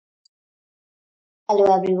Hello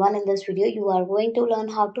everyone, in this video you are going to learn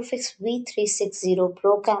how to fix V360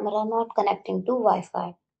 Pro camera not connecting to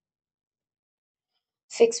Wi-Fi.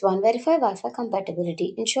 Fix 1. Verify Wi-Fi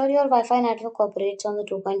compatibility. Ensure your Wi-Fi network operates on the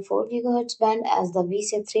 2.4 GHz band as the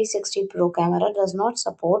V360 Pro camera does not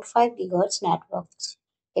support 5 GHz networks.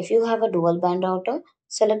 If you have a dual band router,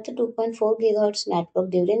 select the 2.4 GHz network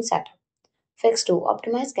during setup. Fix 2.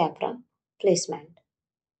 Optimize camera placement.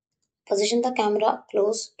 Position the camera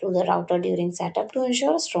close to the router during setup to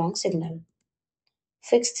ensure a strong signal.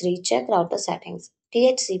 Fix 3. Check router settings.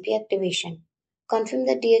 DHCP activation. Confirm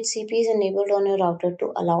that DHCP is enabled on your router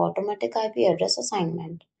to allow automatic IP address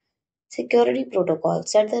assignment. Security protocol.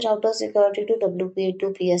 Set the router security to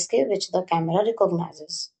WP2PSK, which the camera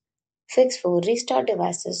recognizes. Fix 4. Restart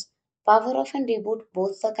devices. Power off and reboot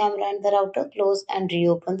both the camera and the router. Close and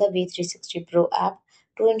reopen the V360 Pro app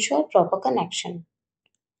to ensure proper connection.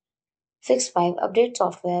 Fix 5. Update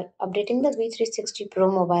software. Updating the V360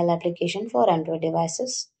 Pro mobile application for Android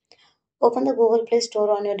devices. Open the Google Play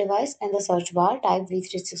Store on your device. In the search bar, type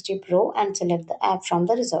V360 Pro and select the app from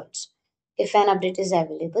the results. If an update is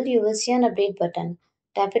available, you will see an update button.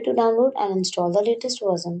 Tap it to download and install the latest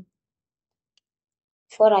version.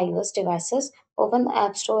 For iOS devices, open the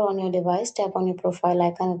App Store on your device. Tap on your profile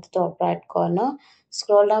icon at the top right corner.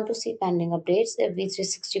 Scroll down to see pending updates. If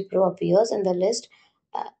V360 Pro appears in the list,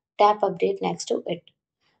 uh, tap Update next to it.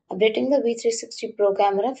 Updating the V360 Pro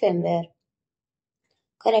camera firmware.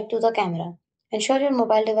 Connect to the camera. Ensure your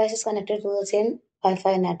mobile device is connected to the same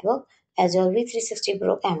Wi-Fi network as your V360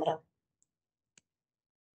 Pro camera.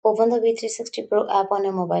 Open the V360 Pro app on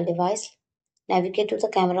your mobile device. Navigate to the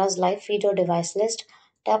camera's live feed or device list.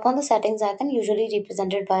 Tap on the settings icon, usually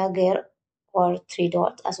represented by a gear or three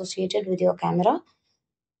dots associated with your camera.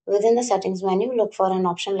 Within the settings menu, look for an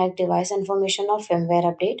option like device information or firmware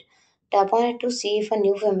update. Tap on it to see if a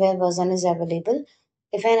new firmware version is available.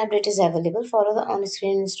 If an update is available, follow the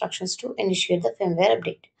on-screen instructions to initiate the firmware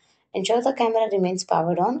update. Ensure the camera remains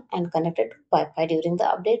powered on and connected to Wi-Fi during the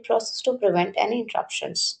update process to prevent any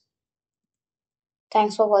interruptions.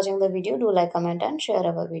 Thanks for watching the video. Do like, comment and share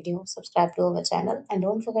our video. Subscribe to our channel and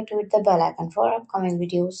don't forget to hit the bell icon for upcoming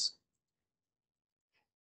videos.